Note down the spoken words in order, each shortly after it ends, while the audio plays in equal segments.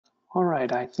All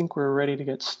right, I think we're ready to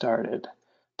get started.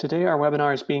 Today our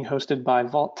webinar is being hosted by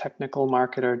Vault technical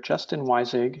marketer Justin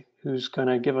Weisig, who's going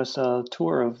to give us a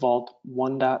tour of Vault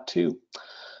 1.2.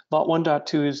 Vault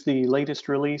 1.2 is the latest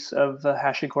release of the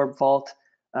HashiCorp Vault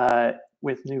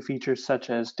with new features such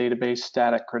as database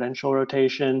static credential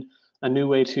rotation, a new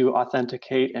way to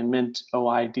authenticate and mint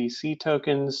OIDC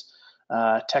tokens,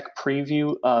 tech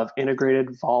preview of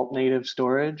integrated Vault native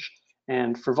storage,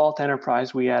 and for Vault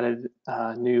Enterprise, we added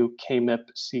a new KMIP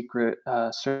secret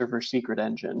server secret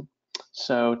engine.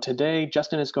 So today,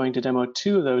 Justin is going to demo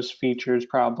two of those features,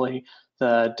 probably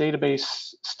the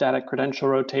database static credential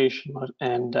rotation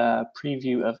and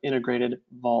preview of integrated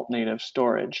Vault native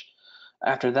storage.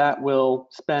 After that, we'll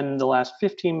spend the last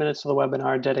 15 minutes of the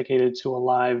webinar dedicated to a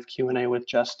live Q&A with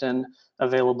Justin,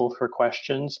 available for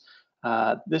questions.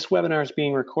 This webinar is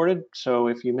being recorded, so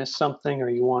if you missed something or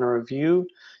you want to review,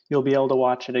 you'll be able to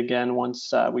watch it again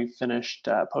once we've finished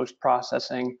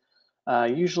post-processing,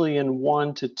 usually in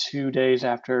 1 to 2 days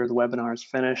after the webinar is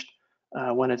finished.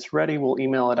 When it's ready, we'll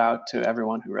email it out to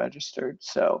everyone who registered.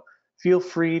 So feel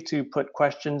free to put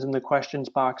questions in the questions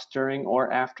box during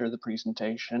or after the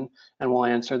presentation, and we'll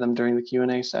answer them during the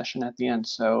Q&A session at the end.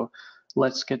 So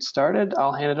let's get started.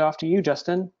 I'll hand it off to you,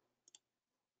 Justin.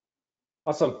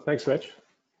 Awesome, thanks, Mitch.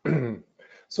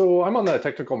 So I'm on the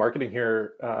technical marketing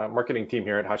team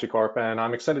here at HashiCorp, and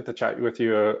I'm excited to chat with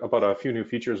you about a few new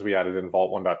features we added in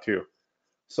Vault 1.2.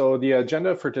 So the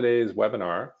agenda for today's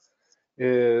webinar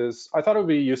is, I thought it would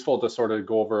be useful to sort of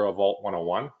go over a Vault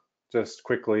 101, just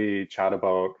quickly chat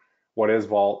about what is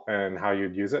Vault and how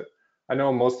you'd use it. I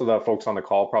know most of the folks on the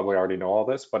call probably already know all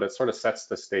this, but it sort of sets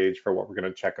the stage for what we're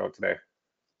going to check out today.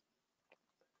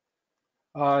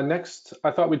 Next,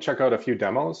 I thought we'd check out a few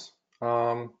demos.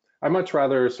 I'd much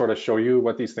rather sort of show you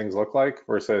what these things look like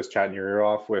versus chatting your ear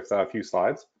off with a few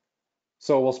slides.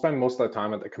 So we'll spend most of the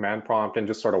time at the command prompt and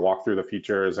just sort of walk through the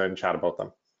features and chat about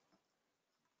them.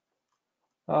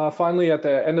 Finally, at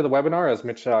the end of the webinar, as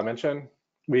Mitch mentioned,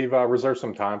 we've reserved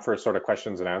some time for sort of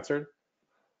questions and answers.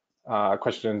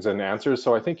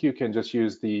 So I think you can just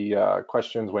use the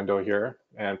questions window here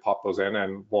and pop those in,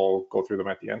 and we'll go through them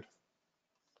at the end.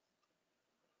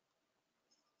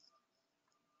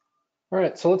 All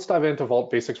right, so let's dive into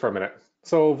Vault basics for a minute.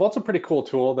 So Vault's a pretty cool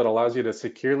tool that allows you to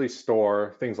securely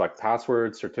store things like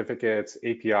passwords, certificates,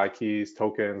 API keys,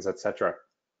 tokens, etc.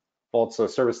 Vault's a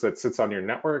service that sits on your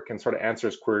network and sort of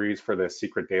answers queries for this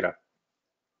secret data.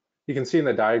 You can see in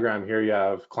the diagram here, you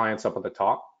have clients up at the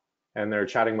top, and they're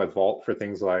chatting with Vault for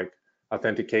things like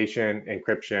authentication,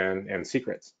 encryption, and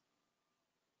secrets.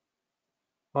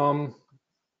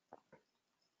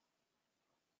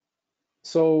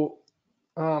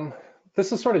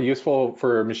 This is sort of useful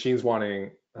for machines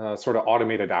wanting sort of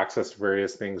automated access to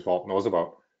various things Vault knows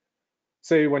about.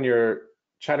 Say when you're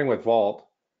chatting with Vault,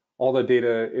 all the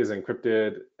data is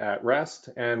encrypted at rest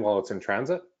and while it's in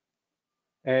transit.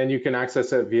 And you can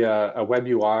access it via a web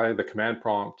UI, the command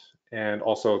prompt, and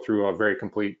also through a very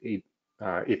complete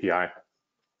API.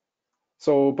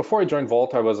 So before I joined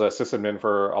Vault, I was a sysadmin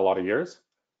for a lot of years,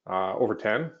 over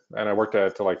 10, and I worked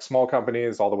at like small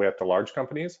companies all the way up to large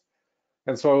companies.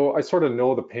 And so I sort of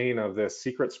know the pain of this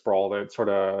secret sprawl that sort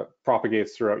of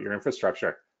propagates throughout your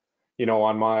infrastructure. You know,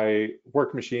 on my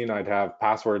work machine, I'd have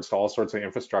passwords to all sorts of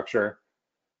infrastructure.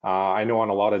 I know on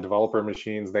a lot of developer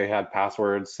machines, they had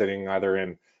passwords sitting either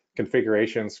in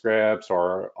configuration scripts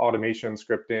or automation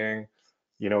scripting,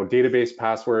 you know, database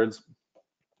passwords,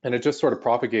 and it just sort of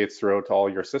propagates throughout all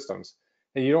your systems.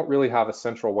 And you don't really have a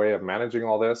central way of managing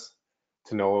all this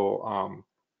to know,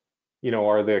 you know,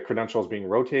 are the credentials being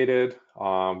rotated?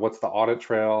 What's the audit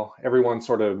trail? Everyone's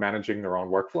sort of managing their own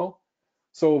workflow.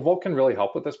 So Vault can really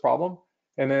help with this problem.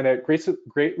 And then it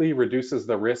greatly reduces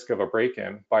the risk of a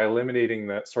break-in by eliminating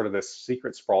the sort of this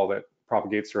secret sprawl that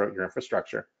propagates throughout your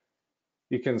infrastructure.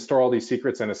 You can store all these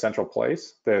secrets in a central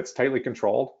place that's tightly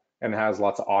controlled and has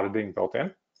lots of auditing built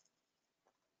in.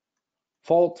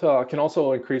 Vault can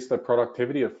also increase the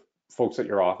productivity of folks at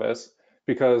your office,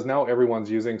 because now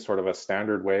everyone's using sort of a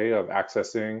standard way of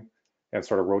accessing and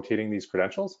sort of rotating these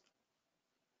credentials.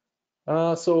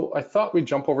 So I thought we'd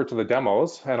jump over to the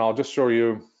demos, and I'll just show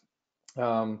you,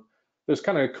 there's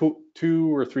kind of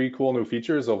 2 or 3 cool new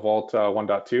features of Vault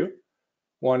 1.2.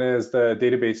 One is the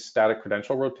database static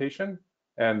credential rotation,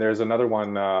 and there's another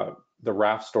one, the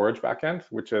RAF storage backend,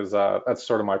 which is, that's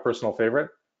sort of my personal favorite.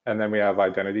 And then we have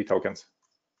identity tokens.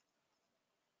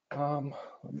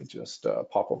 Let me just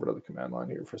pop over to the command line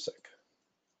here for a sec.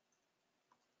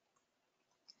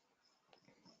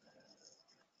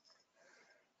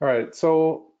 All right,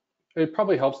 so it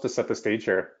probably helps to set the stage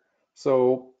here.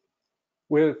 So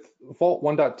With Vault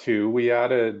 1.2, we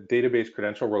added database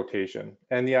credential rotation.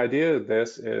 And the idea of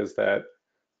this is that,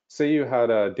 say you had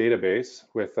a database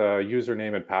with a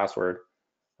username and password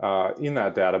in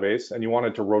that database, and you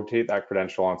wanted to rotate that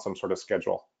credential on some sort of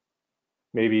schedule.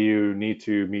 Maybe you need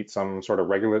to meet some sort of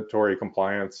regulatory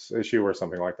compliance issue or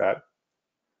something like that.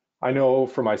 I know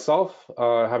for myself,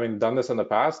 having done this in the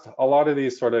past, a lot of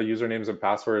these sort of usernames and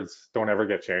passwords don't ever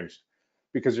get changed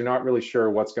because you're not really sure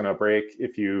what's going to break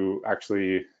if you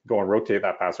actually go and rotate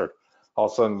that password. All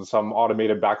of a sudden, some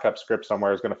automated backup script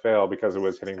somewhere is going to fail because it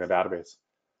was hitting the database.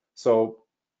 So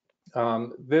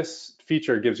this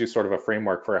feature gives you sort of a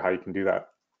framework for how you can do that.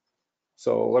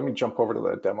 So let me jump over to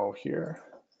the demo here.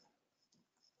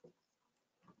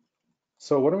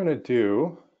 So what I'm going to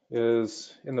do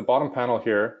is in the bottom panel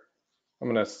here,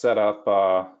 I'm going to set up,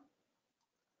 I'll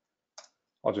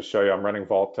just show you, I'm running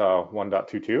Vault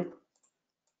 1.22.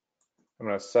 I'm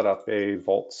going to set up a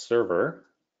Vault server.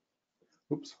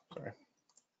 Oops, sorry.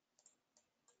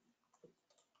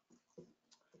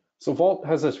 So Vault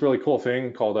has this really cool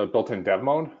thing called a built-in dev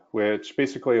mode, which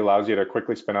basically allows you to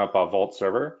quickly spin up a Vault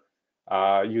server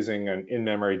using an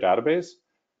in-memory database.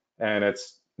 And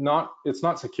it's not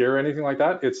secure or anything like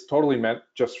that. It's totally meant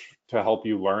just to help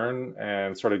you learn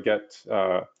and sort of get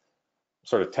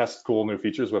sort of test cool new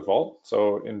features with Vault.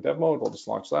 So in dev mode, we'll just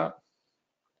launch that.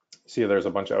 See, there's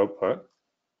a bunch of output.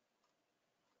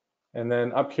 And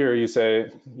then up here, you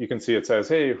can see it says,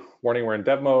 hey, warning, we're in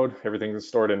dev mode. Everything is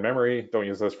stored in memory. Don't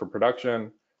use this for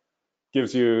production.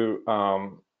 Gives you,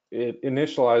 it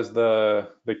initialized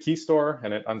the key store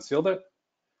and it unsealed it.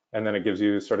 And then it gives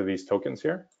you sort of these tokens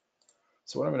here.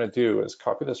 So what I'm going to do is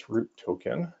copy this root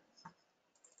token.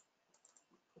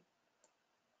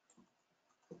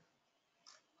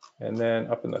 And then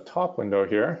up in the top window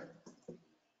here,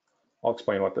 I'll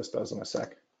explain what this does in a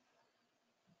sec.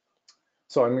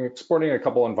 So I'm exporting a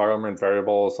couple environment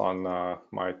variables on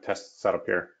my test setup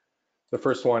here. The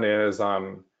first one is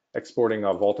exporting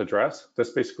a Vault address. This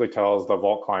basically tells the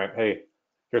Vault client, hey,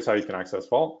 here's how you can access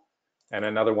Vault. And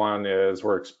another one is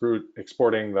we're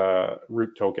exporting the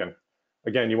root token.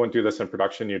 Again, you wouldn't do this in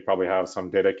production. You'd probably have some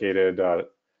dedicated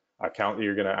account that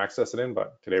you're going to access it in,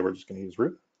 but today we're just going to use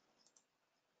root.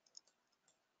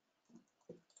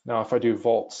 Now, if I do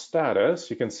Vault status,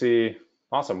 you can see,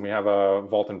 awesome, we have a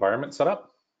Vault environment set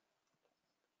up.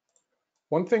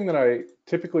 One thing that I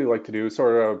typically like to do,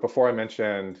 sort of before I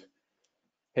mentioned,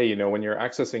 hey, you know, when you're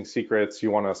accessing secrets,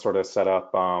 you want to sort of set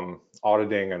up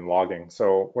auditing and logging.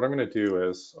 So what I'm going to do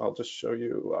is I'll just show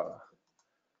you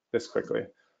this quickly.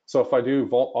 So if I do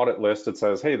Vault audit list, it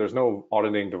says, hey, there's no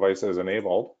auditing devices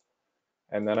enabled.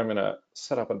 And then I'm going to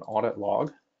set up an audit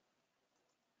log.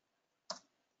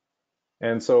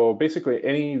 And so basically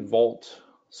any Vault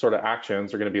sort of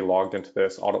actions are going to be logged into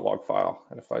this audit log file.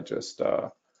 And if I just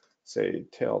say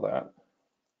tail that,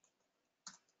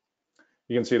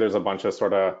 you can see there's a bunch of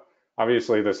sort of,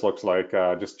 obviously this looks like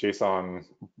just JSON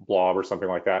blob or something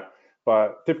like that.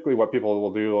 But typically what people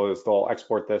will do is they'll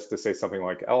export this to say something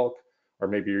like elk, or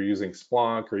maybe you're using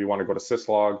Splunk or you want to go to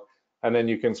syslog, and then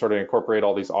you can sort of incorporate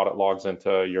all these audit logs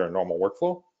into your normal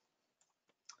workflow.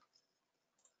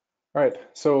 All right,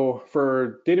 so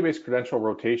for database credential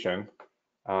rotation,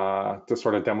 to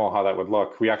sort of demo how that would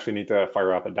look, we actually need to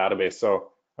fire up a database.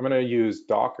 So I'm going to use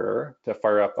Docker to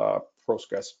fire up a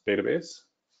Postgres database.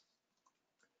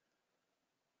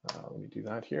 Let me do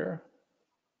that here.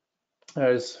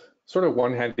 There's sort of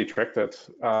one handy trick that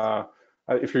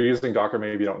if you're using Docker,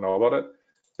 maybe you don't know about it,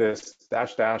 this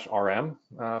 --rm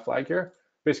flag here.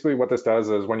 Basically what this does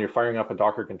is when you're firing up a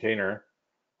Docker container,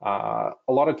 a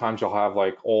lot of times you'll have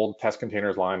like old test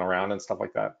containers lying around and stuff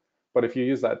like that. But if you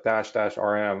use that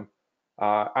 --rm,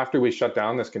 after we shut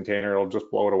down this container, it'll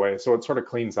just blow it away. So it sort of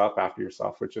cleans up after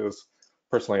yourself, which is,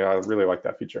 personally, I really like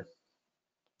that feature.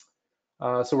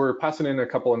 So we're passing in a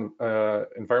couple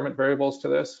environment variables to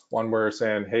this. One, we're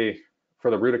saying, hey, for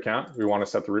the root account, we want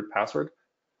to set the root password.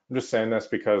 I'm just saying this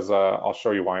because I'll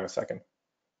show you why in a second.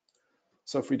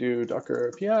 So if we do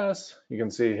docker ps, you can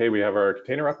see, hey, we have our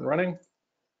container up and running.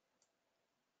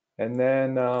 And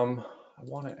then I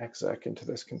want to exec into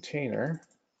this container.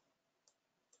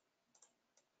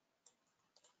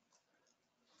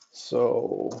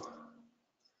 So,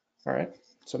 all right,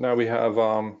 so now we have,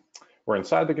 we're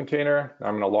inside the container.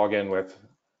 I'm going to log in with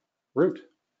root.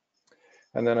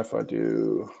 And then if I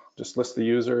do just list the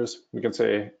users, we can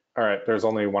say, all right, there's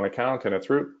only one account and it's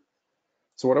root.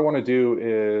 So what I want to do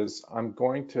is I'm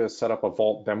going to set up a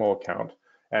Vault demo account.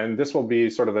 And this will be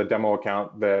sort of the demo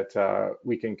account that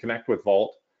we can connect with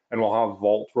Vault, and we'll have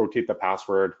Vault rotate the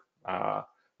password,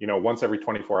 you know, once every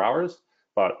 24 hours.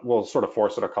 but we'll sort of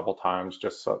force it a couple times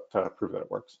just to prove that it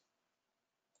works.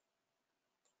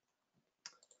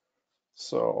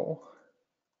 So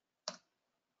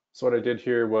what I did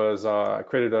here was I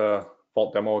created a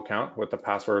Vault demo account with the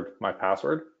password, my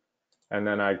password, and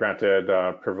then I granted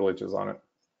privileges on it.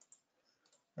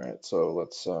 All right, so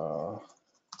let's,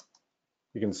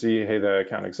 you can see, hey, the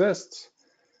account exists,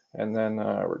 and then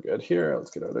we're good here.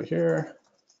 Let's get out of here.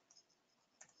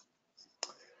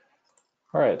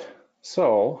 All right,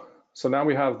 so now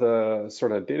we have the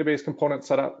sort of database component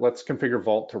set up. Let's configure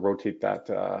Vault to rotate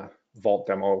that Vault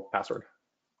demo password.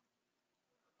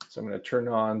 So I'm going to turn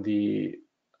on the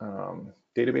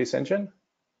database engine.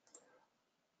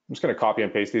 I'm just going to copy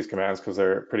and paste these commands because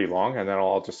they're pretty long, and then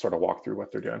I'll just sort of walk through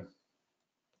what they're doing.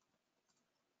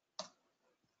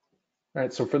 All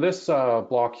right, so for this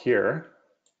block here,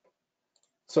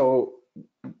 so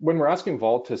when we're asking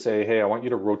Vault to say, hey, I want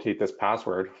you to rotate this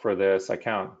password for this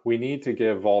account, we need to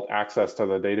give Vault access to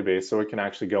the database so it can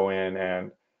actually go in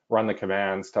and run the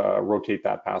commands to rotate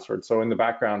that password. So in the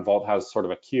background, Vault has sort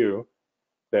of a queue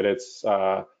that it's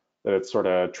sort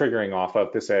of triggering off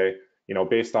of to say, you know,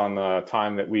 based on the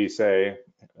time that we say,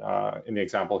 in the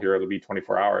example here, it'll be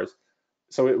 24 hours.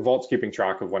 So Vault's keeping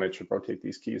track of when it should rotate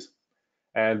these keys.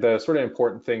 And the sort of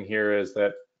important thing here is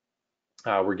that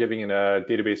we're giving it a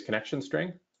database connection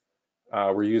string.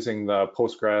 We're using the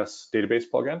Postgres database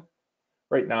plugin.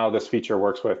 Right now, this feature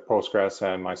works with Postgres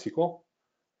and MySQL.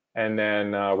 And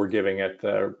then we're giving it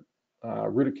the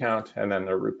root account and then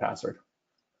the root password.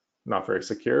 Not very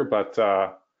secure, but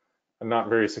a not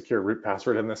very secure root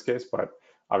password in this case, but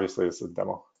obviously this is a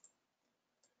demo.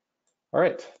 All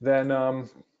right, then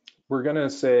we're gonna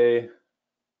say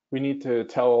we need to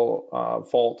tell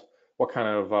Vault what kind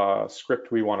of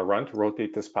script we wanna run to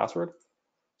rotate this password.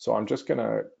 So I'm just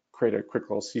gonna create a quick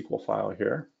little SQL file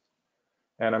here.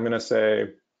 And I'm gonna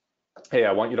say, hey,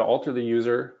 I want you to alter the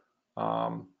user.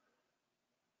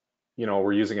 You know,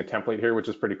 we're using a template here, which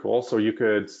is pretty cool. So you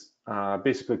could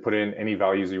basically put in any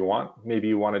values you want. Maybe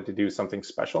you wanted to do something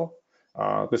special.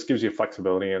 This gives you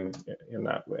flexibility in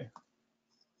that way.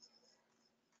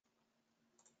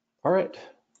 All right,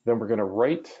 then we're gonna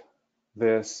write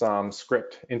this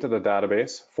script into the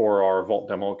database for our Vault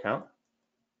demo account.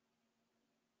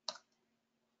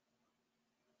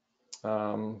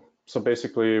 So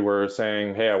basically we're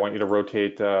saying, hey, I want you to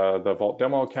rotate the Vault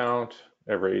demo account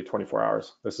every 24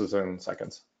 hours. This is in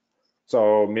seconds.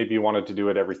 So maybe you wanted to do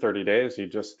it every 30 days. You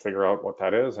just figure out what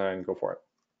that is and go for it.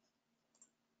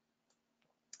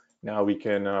 Now we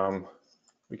can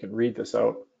read this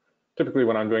out. Typically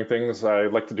when I'm doing things, I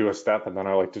like to do a step and then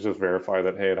I like to just verify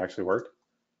that, hey, it actually worked.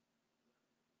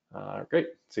 Great,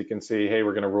 so you can see, hey,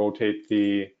 we're gonna rotate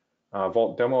the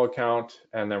Vault demo account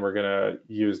and then we're gonna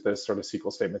use this sort of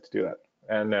SQL statement to do that.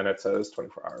 And then it says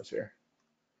 24 hours here.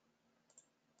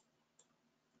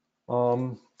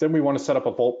 Then we want to set up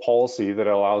a Vault policy that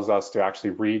allows us to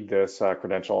actually read this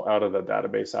credential out of the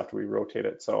database after we rotate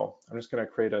it. So I'm just going to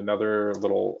create another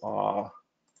little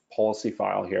policy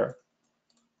file here.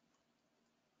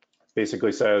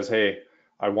 Basically says, hey,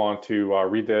 I want to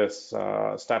read this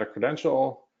static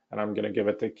credential, and I'm going to give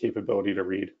it the capability to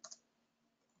read.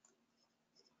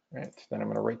 All right, then I'm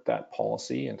going to write that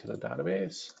policy into the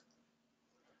database.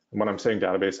 And when I'm saying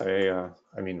database,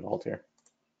 I mean Vault here.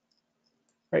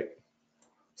 Right.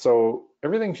 So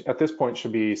everything at this point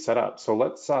should be set up. So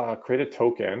let's create a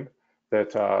token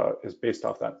that is based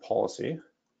off that policy.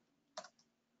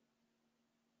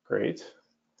 Great.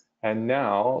 And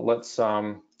now let's,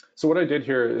 so what I did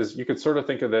here is you could sort of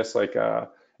think of this like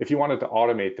if you wanted to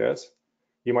automate this,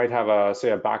 you might have a, say,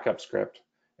 a backup script,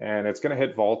 and it's going to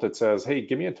hit Vault. It says, hey,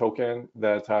 give me a token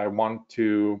that I want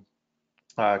to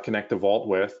connect to Vault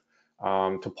with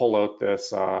to pull out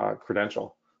this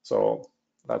credential. So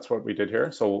that's what we did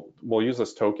here. So we'll use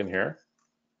this token here.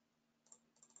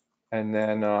 And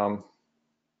then I'll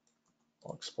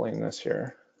explain this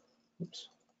here. Oops.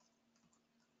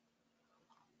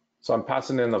 So I'm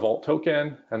passing in the Vault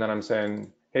token, and then I'm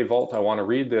saying, hey, Vault, I want to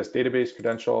read this database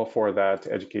credential for that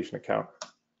education account.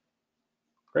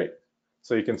 Great.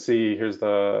 So you can see here's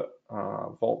the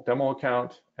Vault demo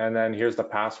account, and then here's the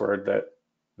password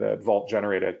that Vault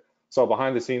generated. So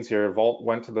behind the scenes here, Vault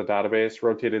went to the database,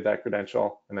 rotated that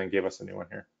credential, and then gave us a new one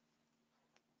here.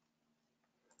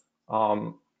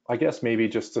 I guess maybe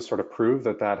just to sort of prove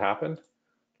that that happened,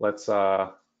 let's,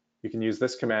 you can use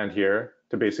this command here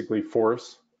to basically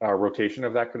force rotation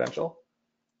of that credential.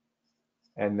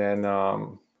 And then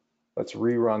let's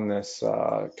rerun this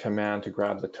command to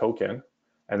grab the token,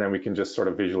 and then we can just sort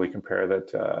of visually compare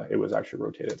that it was actually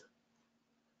rotated.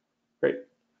 Great.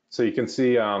 So you can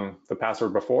see the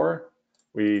password before,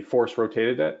 we force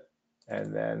rotated it,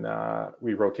 and then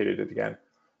we rotated it again.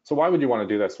 So why would you want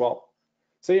to do this? Well,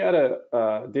 say you had a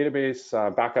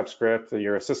database backup script that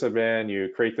you're a sysadmin, you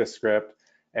create this script,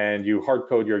 and you hard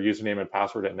code your username and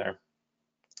password in there.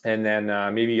 And then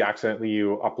maybe accidentally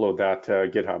you upload that to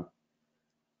GitHub.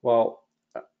 Well,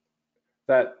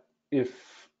 that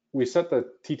if we set the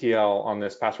TTL on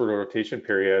this password rotation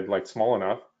period like small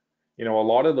enough, a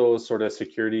lot of those sort of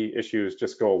security issues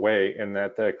just go away in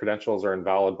that the credentials are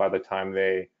invalid by the time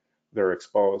they're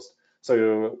exposed.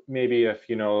 So maybe if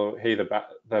hey,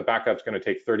 the backup's going to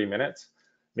take 30 minutes,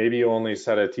 maybe you only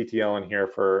set a TTL in here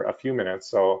for a few minutes.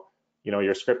 So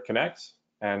your script connects,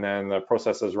 and then the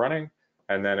process is running,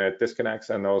 and then it disconnects,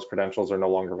 and those credentials are no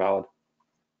longer valid.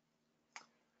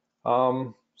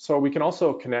 So we can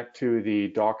also connect to the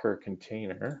Docker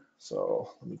container.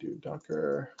 So let me do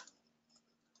Docker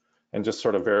and just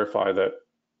sort of verify that,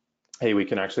 hey, we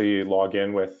can actually log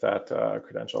in with that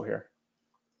credential here.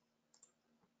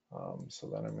 So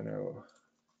then I'm going to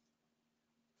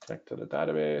connect to the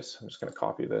database. I'm just going to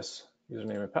copy this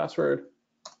username and password.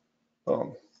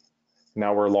 Boom.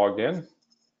 Now we're logged in,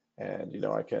 and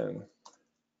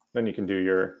then you can do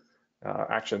your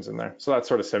actions in there. So that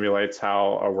sort of simulates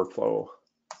how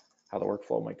the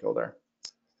workflow might go there.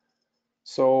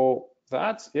 So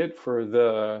that's it for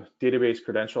the database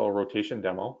credential rotation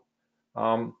demo.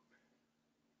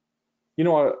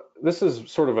 This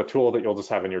is sort of a tool that you'll just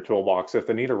have in your toolbox. If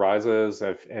the need arises,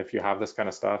 if you have this kind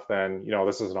of stuff, then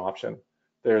this is an option.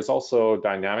 There's also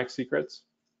dynamic secrets,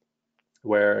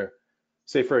 where,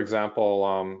 say for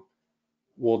example,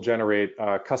 we'll generate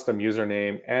a custom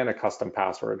username and a custom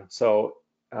password. So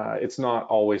it's not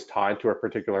always tied to a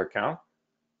particular account,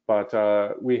 but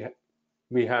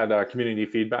we had community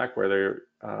feedback where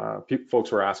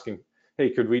folks were asking,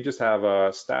 hey, could we just have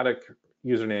a static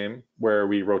username where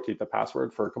we rotate the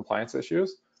password for compliance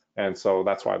issues? And so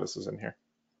that's why this is in here.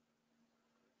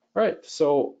 All right,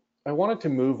 so I wanted to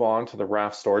move on to the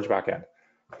Raft storage backend.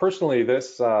 Personally,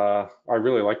 I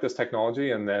really like this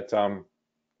technology, and that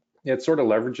it sort of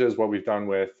leverages what we've done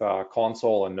with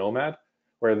Console and Nomad,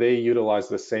 where they utilize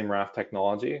the same Raft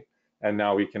technology, and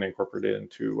now we can incorporate it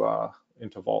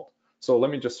into Vault. So let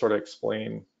me just sort of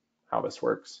explain how this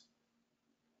works.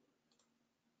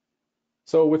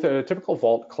 So with a typical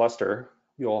Vault cluster,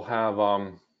 you'll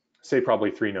have, say,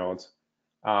 probably 3 nodes.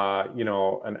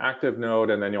 An active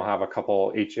node, and then you'll have a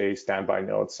couple HA standby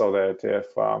nodes, so that if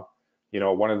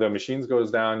one of the machines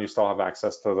goes down, you still have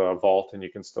access to the Vault, and you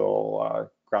can still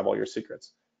grab all your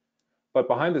secrets. But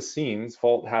behind the scenes,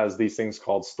 Vault has these things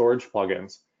called storage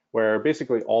plugins, where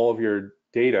basically all of your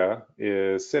data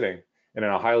is sitting in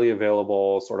a highly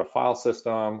available sort of file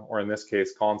system, or in this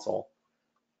case, console.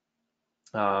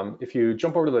 If you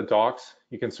jump over to the docs,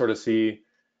 you can sort of see,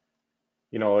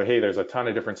 hey, there's a ton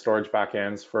of different storage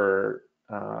backends for,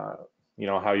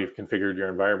 how you've configured your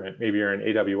environment. Maybe you're in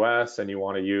AWS and you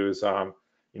want to use,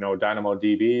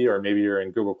 DynamoDB, or maybe you're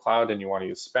in Google Cloud and you want to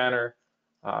use Spanner.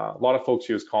 A lot of folks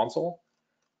use console,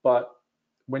 but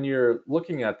when you're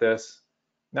looking at this,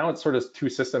 now it's sort of 2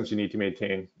 systems you need to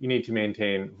maintain. You need to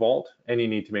maintain Vault, and you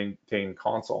need to maintain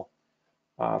console.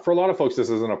 For a lot of folks, this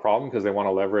isn't a problem because they want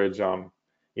to leverage,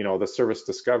 the service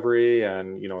discovery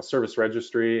and, service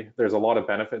registry. There's a lot of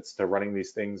benefits to running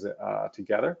these things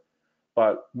together.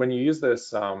 But when you use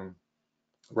this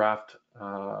Raft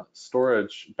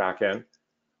storage backend,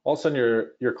 all of a sudden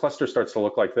your cluster starts to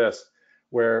look like this,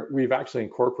 where we've actually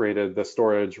incorporated the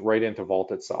storage right into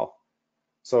Vault itself.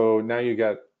 So now you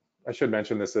get, I should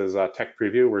mention this is a tech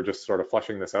preview. We're just sort of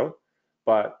fleshing this out.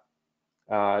 But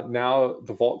now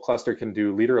the Vault cluster can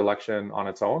do leader election on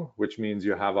its own, which means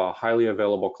you have a highly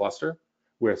available cluster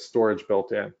with storage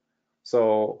built in.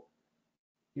 So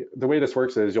the way this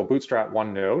works is you'll bootstrap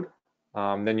one node,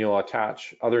 then you'll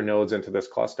attach other nodes into this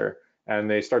cluster, and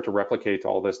they start to replicate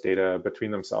all this data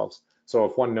between themselves. So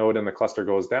if one node in the cluster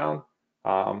goes down,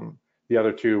 the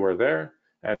other 2 are there.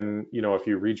 And if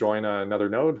you rejoin another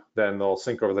node, then they'll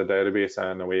sync over the database,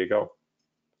 and away you go.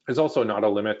 There's also not a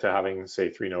limit to having, say,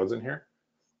 3 nodes in here.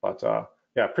 But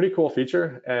yeah, pretty cool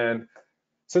feature. And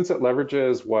since it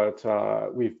leverages what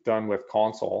we've done with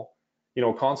Console,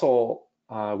 Console,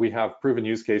 we have proven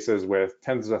use cases with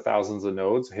tens of thousands of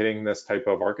nodes hitting this type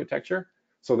of architecture.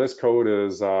 So this code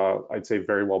is, I'd say,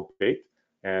 very well baked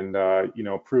and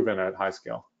proven at high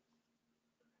scale.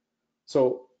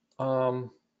 So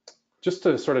just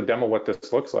to sort of demo what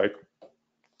this looks like,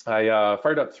 I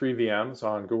fired up 3 VMs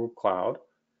on Google Cloud.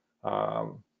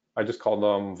 I just called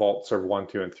them Vault Server 1,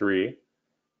 2, and 3.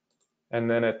 And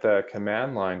then at the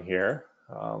command line here,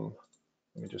 let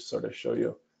me just sort of show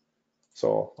you.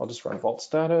 So I'll just run Vault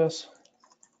status.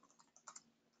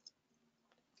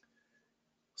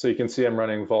 So you can see I'm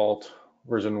running Vault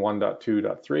version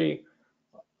 1.2.3.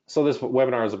 So this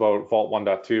webinar is about Vault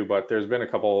 1.2, but there's been a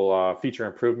couple feature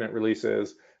improvement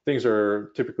releases. Things are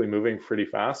typically moving pretty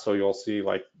fast, so you'll see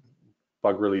like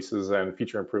bug releases and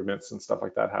feature improvements and stuff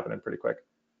like that happening pretty quick.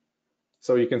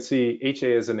 So you can see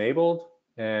HA is enabled,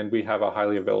 and we have a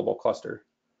highly available cluster.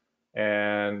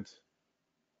 And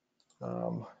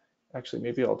actually,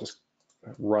 maybe I'll just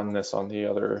run this on the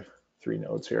other 3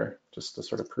 nodes here, just to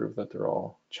sort of prove that they're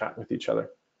all chat with each other.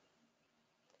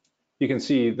 You can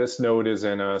see this node is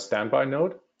in a standby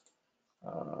node.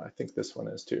 I think this one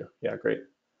is too. Yeah, great.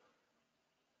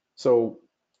 So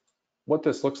what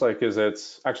this looks like is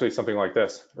it's actually something like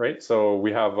this, right? So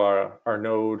we have our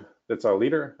node that's our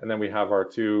leader, and then we have our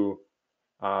 2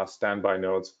 standby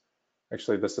nodes.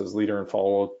 Actually, this is leader and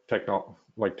follow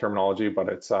terminology, but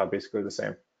it's basically the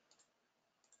same.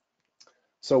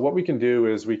 So what we can do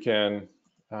is we can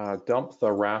dump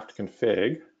the Raft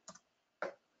config.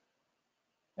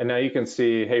 And now you can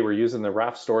see, hey, we're using the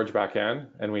Raft storage backend,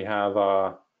 and we have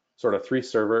sort of 3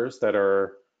 servers that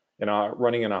are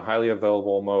running in a highly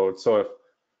available mode. So if,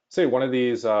 say, one of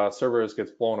these servers gets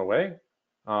blown away,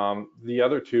 the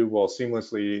other 2 will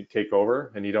seamlessly take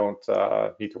over, and you don't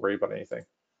need to worry about anything.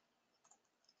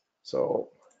 So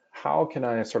how can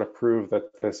I sort of prove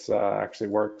that this actually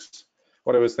works?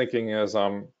 What I was thinking is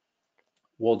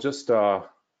we'll just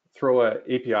throw an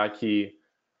API key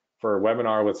for a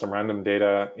webinar with some random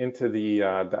data into the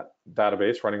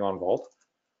database running on Vault.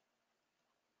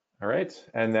 All right,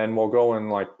 and then we'll go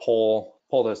and like pull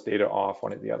this data off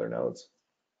one of the other nodes.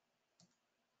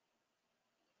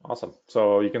 Awesome.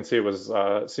 So you can see it was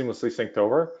seamlessly synced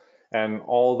over, and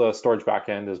all the storage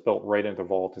backend is built right into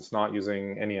Vault. It's not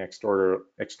using any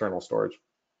external storage.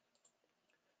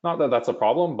 Not that that's a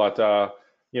problem, but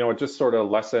it just sort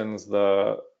of lessens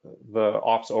the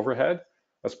ops overhead,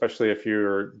 especially if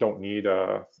you don't need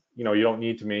you don't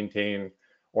need to maintain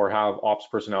or have ops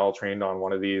personnel trained on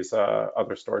one of these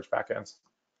other storage backends,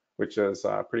 which is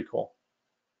pretty cool.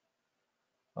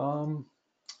 You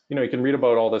can read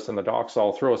about all this in the docs. So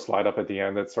I'll throw a slide up at the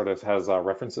end that sort of has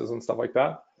references and stuff like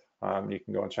that. You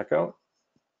can go and check out.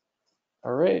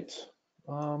 All right.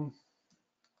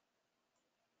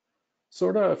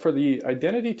 Sort of for the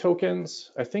identity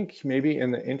tokens, I think maybe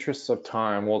in the interests of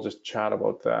time, we'll just chat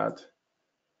about that.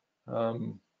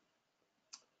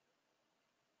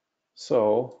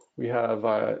 So we have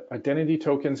identity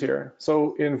tokens here.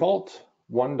 So in Vault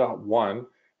 1.1,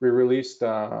 we released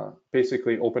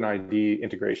basically OpenID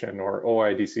integration, or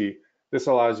OIDC. This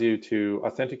allows you to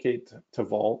authenticate to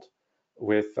Vault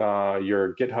with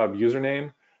your GitHub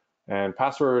username and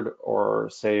password, or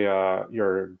say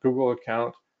your Google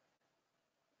account.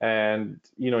 And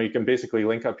you can basically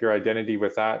link up your identity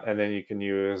with that, and then you can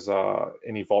use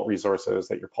any Vault resources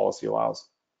that your policy allows.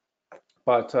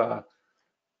 But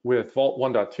with Vault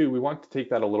 1.2, we want to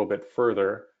take that a little bit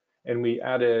further, and we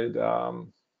added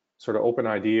sort of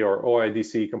OpenID or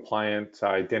OIDC compliant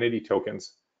identity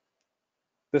tokens.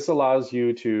 This allows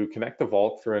you to connect to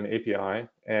Vault through an API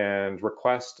and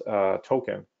request a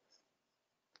token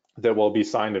that will be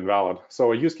signed and valid.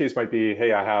 So a use case might be,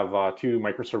 hey, I have 2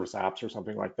 microservice apps or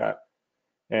something like that.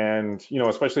 And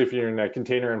especially if you're in a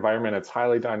container environment, it's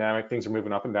highly dynamic. Things are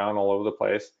moving up and down all over the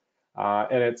place.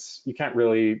 And you can't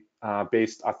really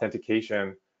base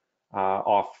authentication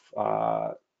off,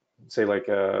 say, like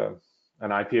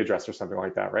an IP address or something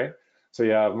like that, right? So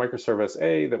you have microservice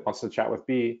A that wants to chat with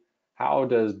B. How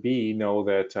does B know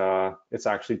that it's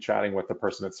actually chatting with the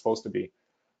person it's supposed to be?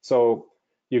 So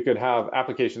you could have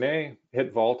application A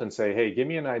hit Vault and say, hey, give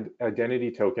me an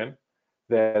identity token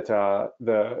that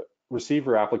the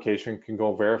receiver application can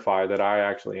go verify that I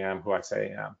actually am who I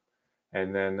say I am.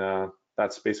 And then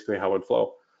that's basically how it would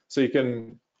flow. So you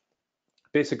can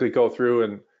basically go through,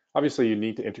 and obviously you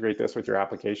need to integrate this with your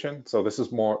application. So this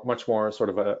is much more sort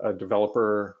of a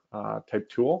developer type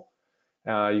tool.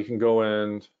 You can go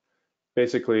and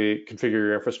basically configure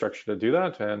your infrastructure to do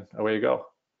that, and away you go.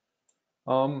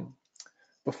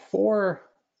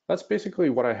 That's basically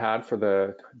what I had for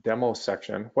the demo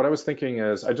section. What I was thinking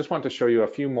is I just want to show you a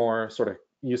few more sort of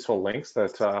useful links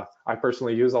that I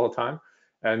personally use all the time.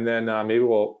 And then maybe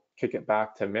we'll kick it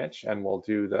back to Mitch and we'll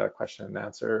do the question and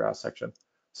answer section.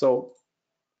 So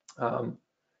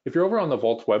if you're over on the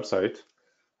Vault website,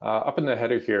 up in the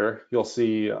header here, you'll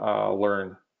see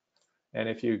Learn. And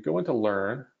if you go into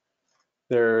Learn,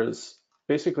 there's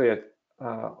basically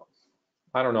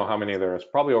I don't know how many there is,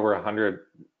 probably over 100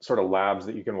 sort of labs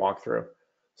that you can walk through.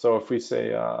 So if we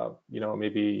say,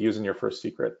 maybe using your first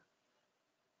secret,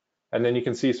 and then you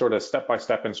can see sort of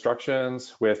step-by-step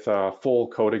instructions with full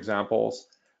code examples.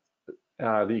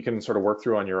 that you can sort of work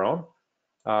through on your own.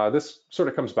 This sort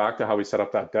of comes back to how we set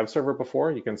up that dev server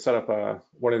before. You can set up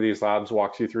one of these labs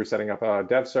walks you through setting up a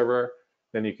dev server.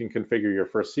 Then you can configure your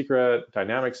first secret,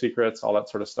 dynamic secrets, all that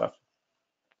sort of stuff.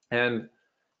 And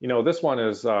this one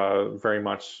is very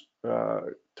much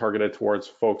targeted towards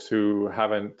folks who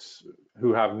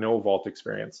have no Vault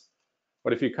experience.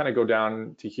 But if you kind of go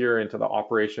down to here into the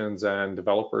operations and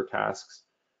developer tasks,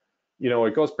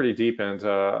 it goes pretty deep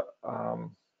into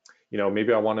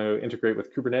maybe I want to integrate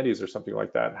with Kubernetes or something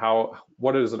like that.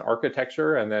 What is an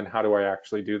architecture, and then how do I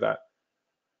actually do that?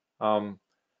 I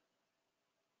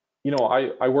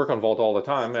work on Vault all the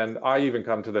time, and I even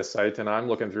come to this site and I'm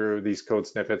looking through these code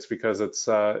snippets because it's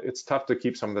tough to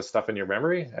keep some of this stuff in your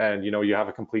memory, and you have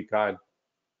a complete guide.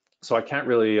 So I can't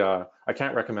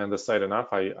recommend this site enough.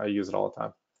 I use it all the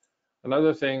time.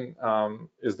 Another thing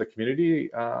is the community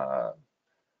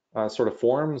sort of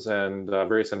forums and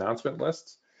various announcement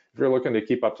lists. If you're looking to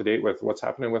keep up to date with what's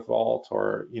happening with Vault,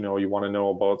 or you want to know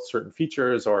about certain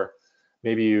features, or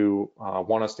maybe you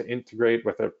want us to integrate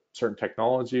with a certain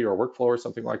technology or workflow or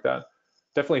something like that,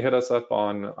 definitely hit us up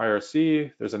on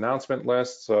IRC. There's announcement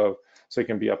lists so you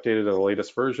can be updated to the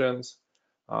latest versions,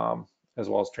 as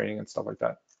well as training and stuff like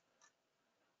that.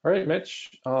 All right,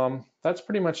 Mitch, that's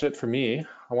pretty much it for me.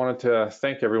 I wanted to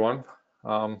thank everyone,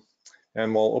 and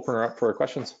we'll open her up for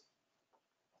questions.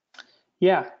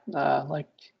 Yeah,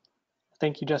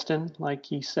 thank you, Justin. Like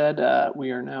he said,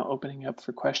 we are now opening up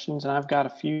for questions, and I've got a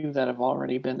few that have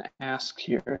already been asked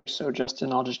here. So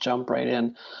Justin, I'll just jump right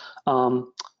in.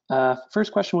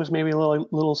 First question was maybe a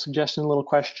little suggestion, a little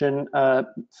question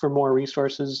for more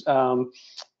resources. The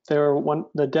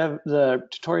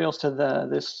tutorials to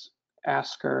this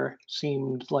asker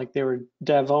seemed like they were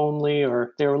dev only,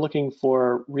 or they were looking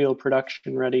for real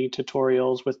production ready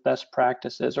tutorials with best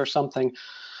practices or something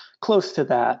close to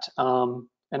that.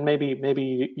 And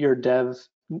maybe your dev,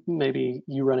 maybe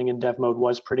you running in dev mode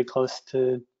was pretty close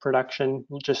to production.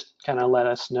 Just kind of let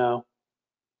us know.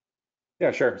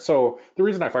 Yeah, sure. So the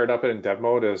reason I fired up it in dev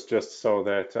mode is just so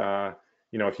that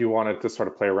if you wanted to sort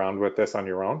of play around with this on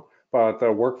your own, but the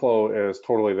workflow is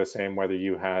totally the same whether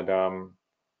you had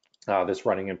this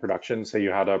running in production. Say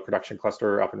you had a production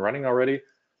cluster up and running already,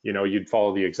 you'd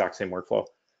follow the exact same workflow.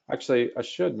 Actually, I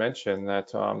should mention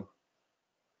that,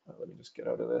 let me just get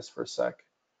out of this for a sec.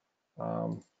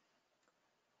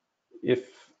 If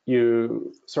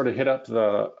you sort of hit up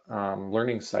the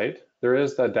learning site, there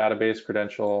is the database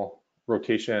credential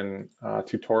rotation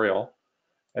tutorial.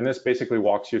 And this basically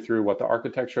walks you through what the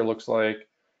architecture looks like,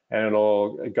 and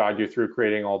it'll guide you through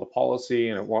creating all the policy,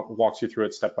 and it walks you through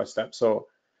it step by step. So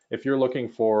if you're looking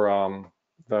for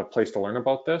the place to learn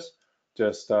about this,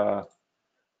 just, I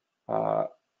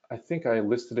think I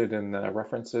listed it in the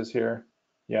references here.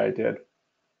 Yeah, I did.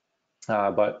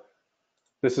 But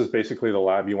this is basically the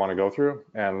lab you want to go through,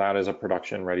 and that is a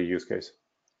production ready use case.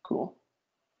 Cool.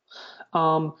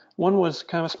 One was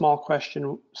kind of a small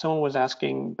question. Someone was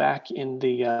asking back in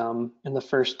the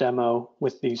first demo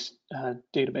with these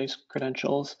database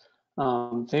credentials.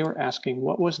 They were asking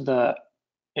what was the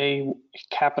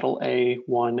capital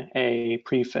A1A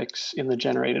prefix in the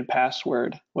generated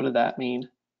password. What did that mean?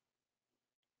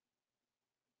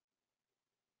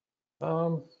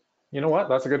 You know what?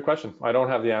 That's a good question. I don't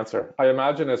have the answer. I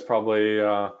imagine it's probably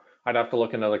I'd have to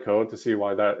look into the code to see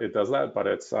why it does that, but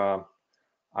it's I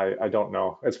don't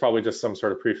know. It's probably just some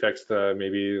sort of prefix to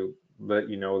maybe let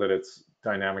you know that it's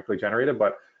dynamically generated.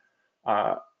 But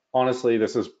honestly,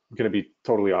 this is going to be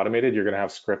totally automated. You're going to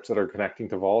have scripts that are connecting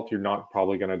to Vault. You're not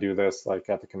probably going to do this like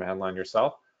at the command line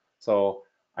yourself. So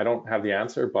I don't have the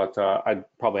answer, but I'd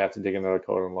probably have to dig into the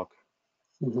code and look.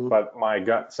 Mm-hmm. But my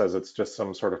gut says it's just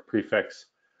some sort of prefix,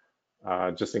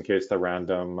 just in case the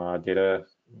random data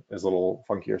is a little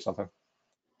funky or something.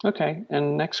 Okay.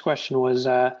 And next question was,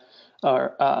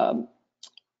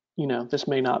 this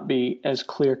may not be as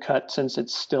clear cut since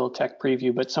it's still tech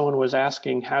preview, but someone was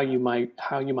asking how you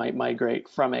might migrate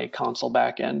from a console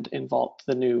backend in Vault to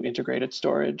the new integrated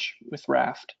storage with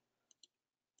Raft.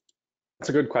 That's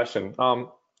a good question.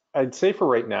 I'd say for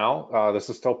right now,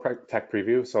 this is still tech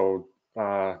preview, so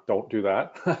don't do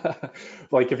that.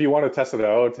 Like if you want to test it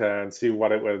out and see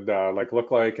what it would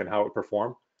look like and how it would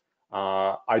perform,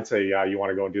 I'd say yeah, you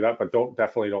want to go and do that, but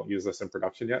definitely don't use this in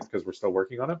production yet because we're still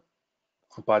working on it.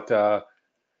 But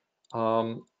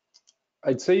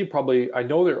I'd say I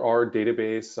know there are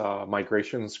database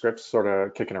migration scripts sort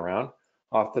of kicking around.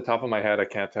 Off the top of my head, I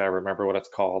can't remember what it's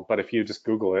called, but if you just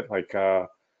Google it, like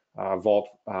Vault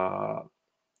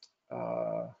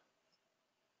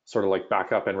sort of like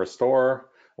backup and restore,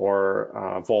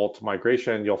 or Vault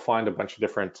migration, you'll find a bunch of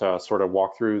different sort of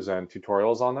walkthroughs and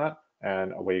tutorials on that.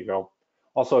 and away you go.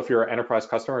 Also, if you're an enterprise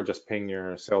customer, just ping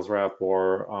your sales rep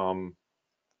or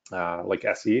like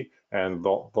SE, and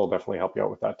they'll definitely help you out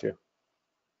with that too.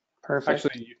 Perfect.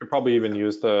 Actually, you could probably even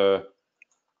use the,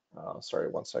 sorry,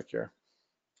 one sec here,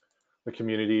 the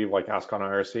community like Ask on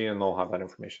IRC, and they'll have that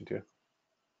information too.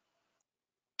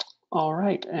 All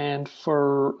right, and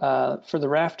for the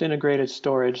Raft integrated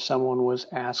storage, someone was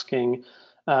asking,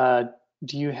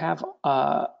 do you have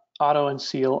auto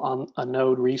unseal on a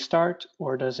node restart,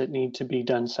 or does it need to be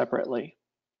done separately?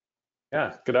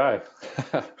 Yeah, good eye.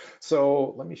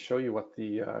 So let me show you what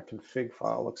the config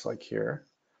file looks like here.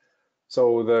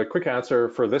 So the quick answer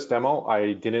for this demo,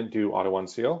 I didn't do auto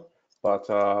unseal, but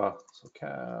so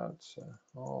cat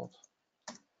alt.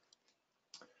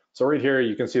 So right here,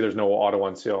 you can see there's no auto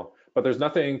unseal, but there's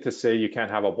nothing to say you can't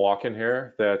have a block in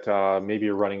here that maybe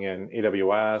you're running in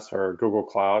AWS or Google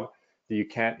Cloud that you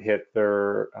can't hit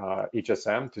their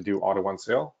HSM to do auto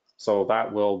unseal. So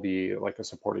that will be like a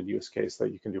supported use case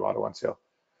that you can do auto unseal.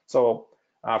 So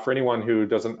for anyone who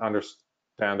doesn't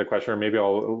understand the question, or maybe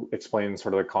I'll explain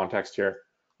sort of the context here.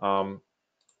 So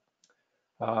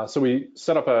we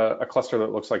set up a cluster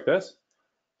that looks like this.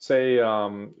 Say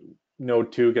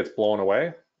node 2 gets blown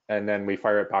away, and then we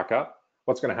fire it back up.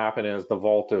 What's going to happen is the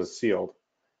vault is sealed.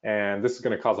 And this is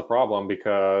going to cause a problem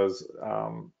because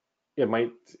it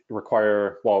might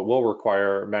require, well, it will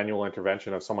require manual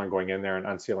intervention of someone going in there and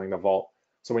unsealing the vault.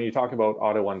 So when you talk about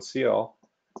auto unseal,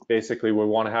 basically we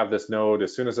want to have this node,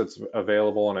 as soon as it's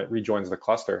available and it rejoins the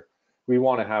cluster, we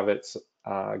want to have it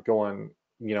go and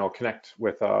connect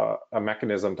with a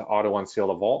mechanism to auto unseal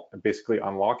the vault and basically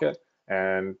unlock it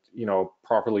and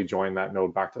properly join that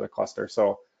node back to the cluster.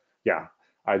 So yeah,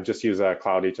 I just use a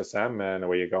cloud HSM and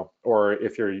away you go. Or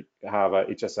if you have a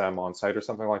HSM on site or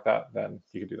something like that, then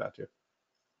you can do that too.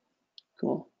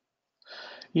 Cool.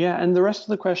 Yeah, and the rest of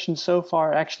the questions so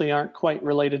far actually aren't quite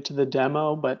related to the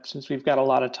demo, but since we've got a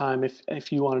lot of time,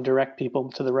 if you want to direct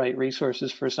people to the right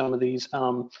resources for some of these,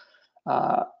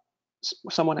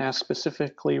 someone asked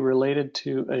specifically related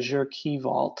to Azure Key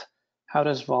Vault, how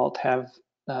does Vault have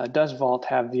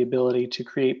the ability to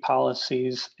create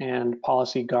policies and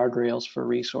policy guardrails for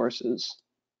resources?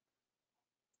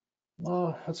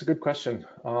 Oh, that's a good question.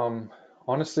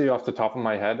 Honestly, off the top of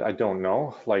my head, I don't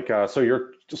know. Like, so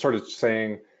you're just sort of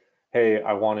saying, hey,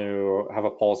 I want to have a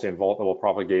policy in Vault that will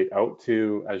propagate out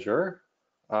to Azure.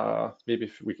 Maybe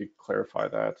if we could clarify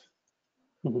that.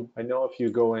 Mhm. I know if you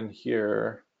go in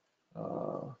here,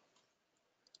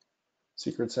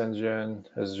 Secrets Engine,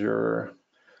 Azure.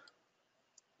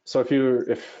 So if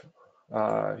you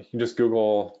just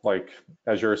Google like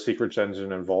Azure Secrets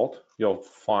Engine and Vault, you'll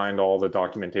find all the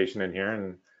documentation in here.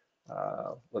 And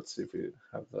let's see if we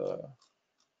have the.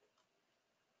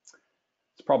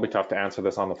 It's probably tough to answer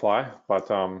this on the fly, but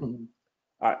Mhm.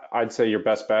 I'd say your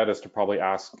best bet is to probably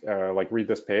ask, like read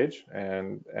this page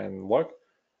and look,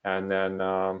 and then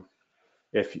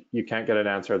if you can't get an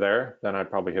answer there, then I'd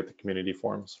probably hit the community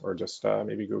forums or just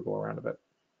maybe Google around a bit.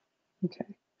 Okay.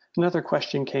 Another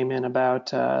question came in about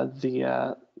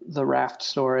the Raft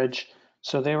storage.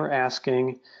 So they were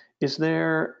asking, is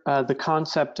there the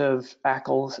concept of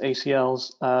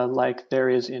ACLs like there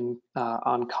is in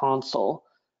on console?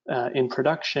 In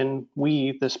production,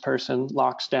 this person,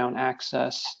 locks down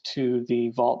access to the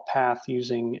vault path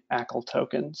using ACL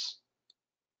tokens.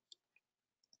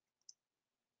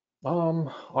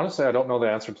 Honestly, I don't know the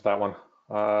answer to that one.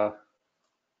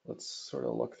 Let's sort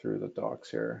of look through the docs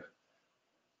here.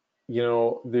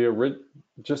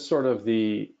 Just sort of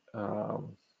the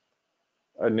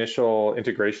initial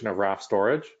integration of RAF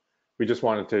storage, we just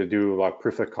wanted to do like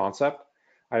proof of concept.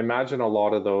 I imagine a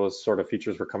lot of those sort of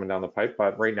features were coming down the pipe,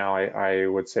 but right now I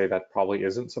would say that probably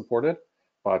isn't supported.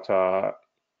 But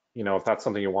if that's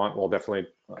something you want, we'll definitely,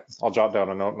 I'll jot down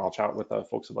a note and I'll chat with the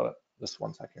folks about it. Just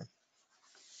one second.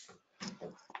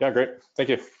 Yeah, great. Thank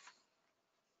you.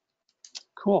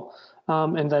 Cool.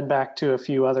 And then back to a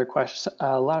few other questions.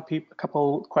 A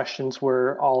couple questions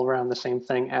were all around the same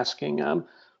thing, asking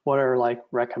what are like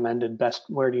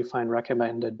where do you find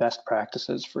recommended best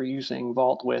practices for using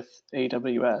Vault with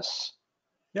AWS?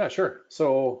 Yeah, sure.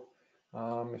 So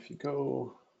if we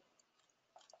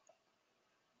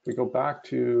go back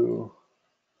to,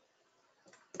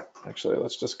 actually,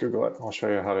 let's just Google it. I'll show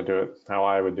you how to do it, how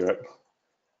I would do it.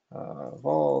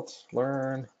 Vault,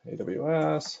 learn,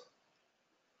 AWS.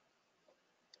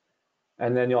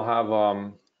 And then you'll have,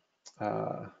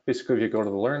 basically, if you go to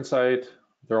the Learn site,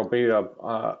 there will be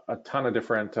a ton of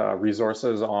different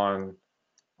resources on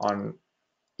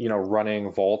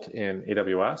running Vault in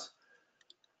AWS.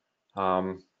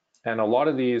 And a lot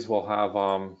of these will have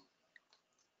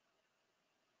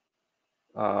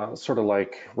sort of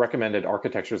like recommended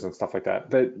architectures and stuff like that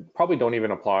that probably don't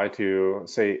even apply to,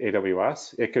 say,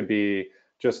 AWS. It could be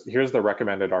just here's the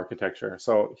recommended architecture.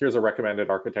 So here's a recommended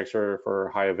architecture for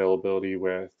high availability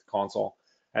with console.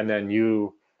 And then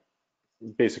you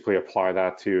basically apply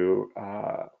that to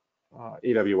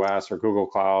AWS or Google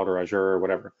Cloud or Azure or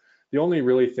whatever. The only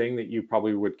really thing that you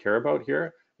probably would care about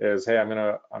here is, hey, I'm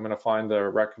gonna find the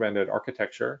recommended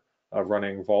architecture of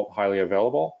running Vault highly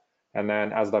available. And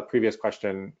then as the previous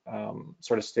question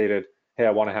sort of stated, hey,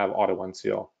 I want to have auto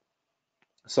unseal.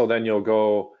 So then you'll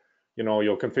go,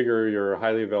 you'll configure your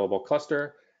highly available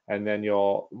cluster, and then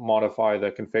you'll modify the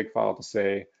config file to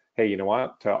say, hey, you know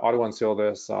what, to auto unseal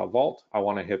this Vault, I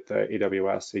want to hit the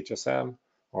AWS HSM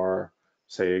or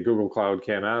say Google Cloud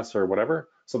KMS or whatever.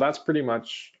 So that's pretty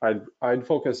much, I'd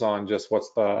focus on just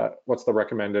what's the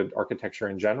recommended architecture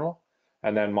in general,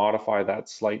 and then modify that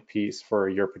slight piece for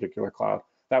your particular cloud.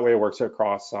 That way it works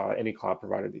across any cloud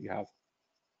provider that you have.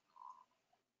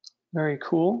 Very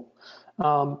cool.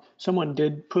 Someone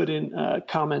did put in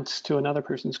comments to another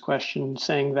person's question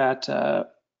saying that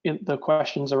in the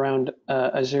questions around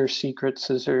Azure Secrets,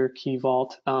 Azure Key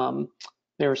Vault,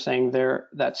 they were saying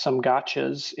that some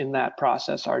gotchas in that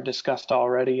process are discussed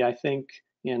already, I think,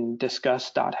 in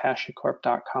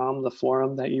discuss.hashicorp.com, the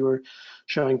forum that you were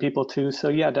showing people to. So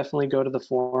yeah, definitely go to the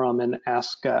forum and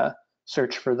ask,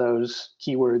 search for those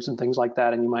keywords and things like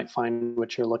that, and you might find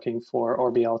what you're looking for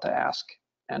or be able to ask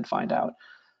and find out.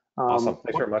 Awesome.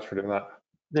 Thanks very much for doing that.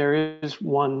 There is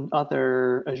one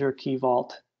other Azure Key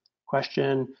Vault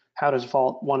question. How does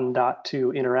Vault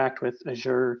 1.2 interact with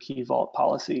Azure Key Vault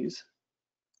policies?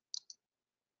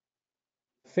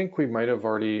 I think we might have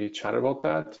already chatted about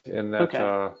that in that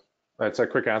Okay. it's a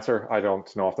quick answer. I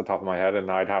don't know off the top of my head, and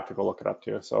I'd have to go look it up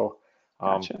too. So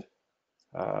Gotcha.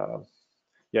 uh,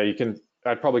 yeah,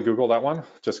 I'd probably Google that one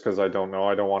just because I don't know.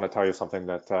 I don't want to tell you something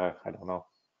that I don't know.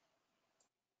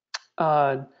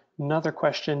 Another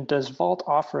question, does Vault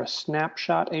offer a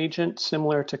snapshot agent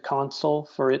similar to Console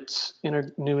for its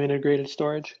new integrated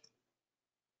storage?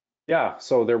 Yeah,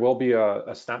 so there will be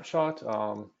a snapshot.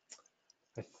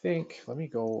 I think, let me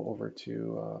go over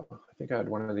to, I think I had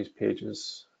one of these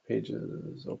pages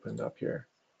opened up here.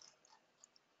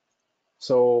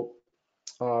 So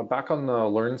back on the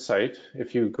Learn site,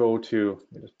 if you go to,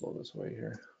 let me just blow this away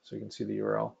here so you can see the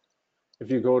URL. If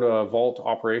you go to Vault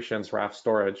Operations RAF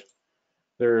Storage,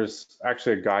 there's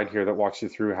actually a guide here that walks you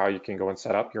through how you can go and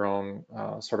set up your own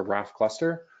sort of RAF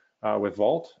cluster with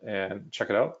Vault and check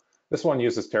it out. This one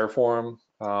uses Terraform,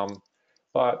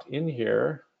 but in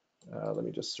here, let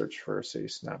me just search for, say,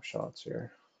 snapshots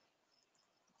here.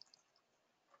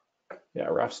 Yeah,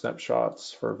 RAF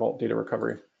snapshots for Vault data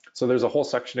recovery. So there's a whole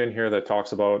section in here that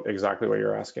talks about exactly what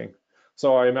you're asking.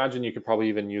 So I imagine you could probably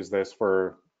even use this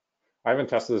for, I haven't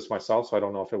tested this myself, so I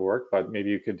don't know if it will work, but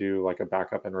maybe you could do like a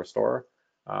backup and restore.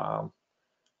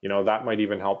 That might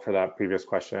even help for that previous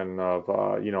question of,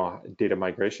 data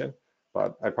migration,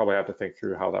 but I'd probably have to think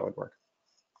through how that would work.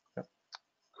 Yeah.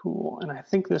 Cool, and I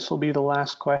think this will be the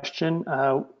last question.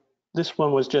 This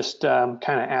one was just kind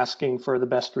of asking for the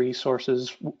best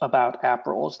resources about app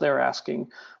roles. They're asking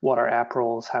what are app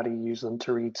roles, how do you use them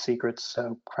to read secrets?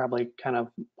 So probably kind of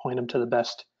point them to the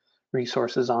best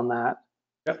resources on that.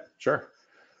 Yep, sure.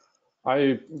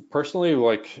 I personally,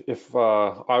 like, if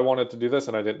I wanted to do this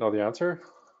and I didn't know the answer,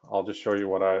 I'll just show you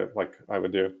what I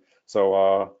would do.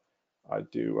 So I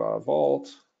do Vault,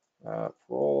 app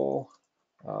role.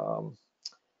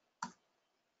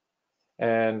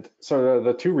 And so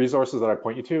the two resources that I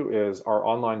point you to is our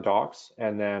online docs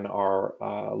and then our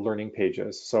learning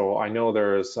pages. So I know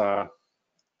there's,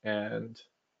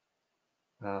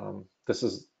 this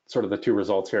is sort of the two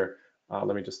results here.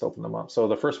 Let me just open them up. So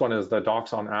the first one is the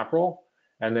docs on app role.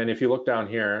 And then if you look down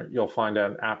here, you'll find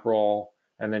an app role,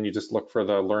 and then you just look for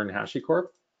the Learn HashiCorp.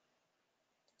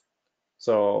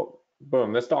 So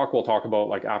boom, this doc will talk about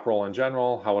like app role in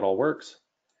general, how it all works.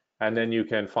 And then you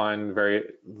can find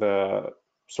the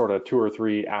sort of 2 or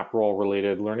 3 app role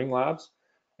related learning labs,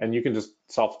 and you can just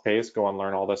self-paced go and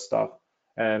learn all this stuff.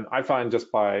 And I find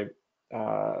just by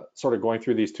sort of going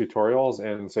through these tutorials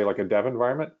in, say, like a dev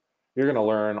environment, you're going to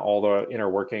learn all the inner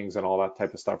workings and all that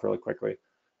type of stuff really quickly.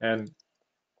 And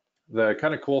the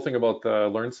kind of cool thing about the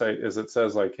Learn site is it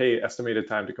says like, hey, estimated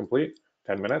time to complete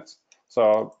 10 minutes.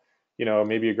 So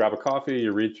maybe you grab a coffee,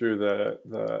 you read through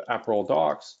the app role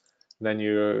docs, then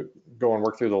you go and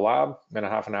work through the lab. In a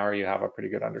half an hour, you have a pretty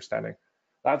good understanding.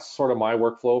 That's sort of my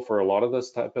workflow for a lot of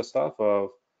this type of stuff of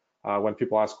when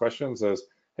people ask questions is,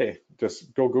 hey,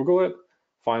 just go Google it,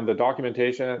 find the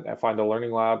documentation and find the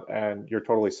learning lab, and you're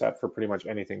totally set for pretty much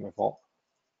anything with Vault.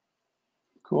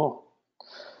 Cool.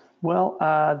 Well,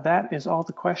 that is all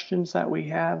the questions that we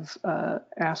have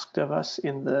asked of us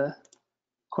in the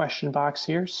question box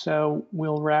here. So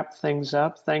we'll wrap things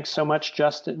up. Thanks so much,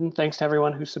 Justin. Thanks to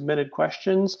everyone who submitted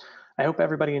questions. I hope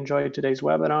everybody enjoyed today's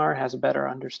webinar, has a better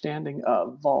understanding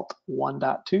of Vault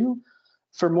 1.2.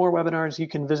 For more webinars, you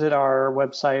can visit our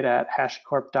website at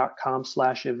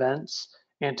hashicorp.com/events.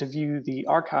 And to view the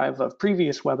archive of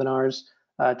previous webinars,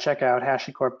 check out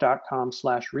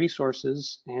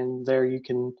hashicorp.com/resources. And there you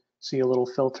can see a little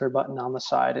filter button on the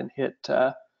side and hit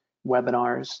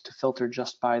webinars to filter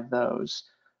just by those.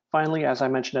 Finally, as I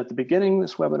mentioned at the beginning,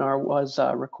 this webinar was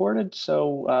recorded,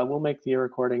 so we'll make the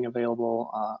recording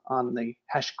available on the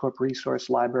HashiCorp resource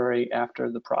library after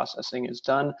the processing is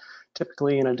done,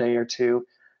 typically in a day or two.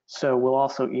 So we'll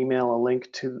also email a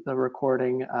link to the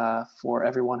recording for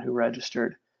everyone who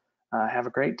registered. Have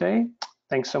a great day.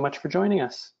 Thanks so much for joining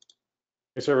us.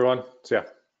 Thanks, everyone. See ya.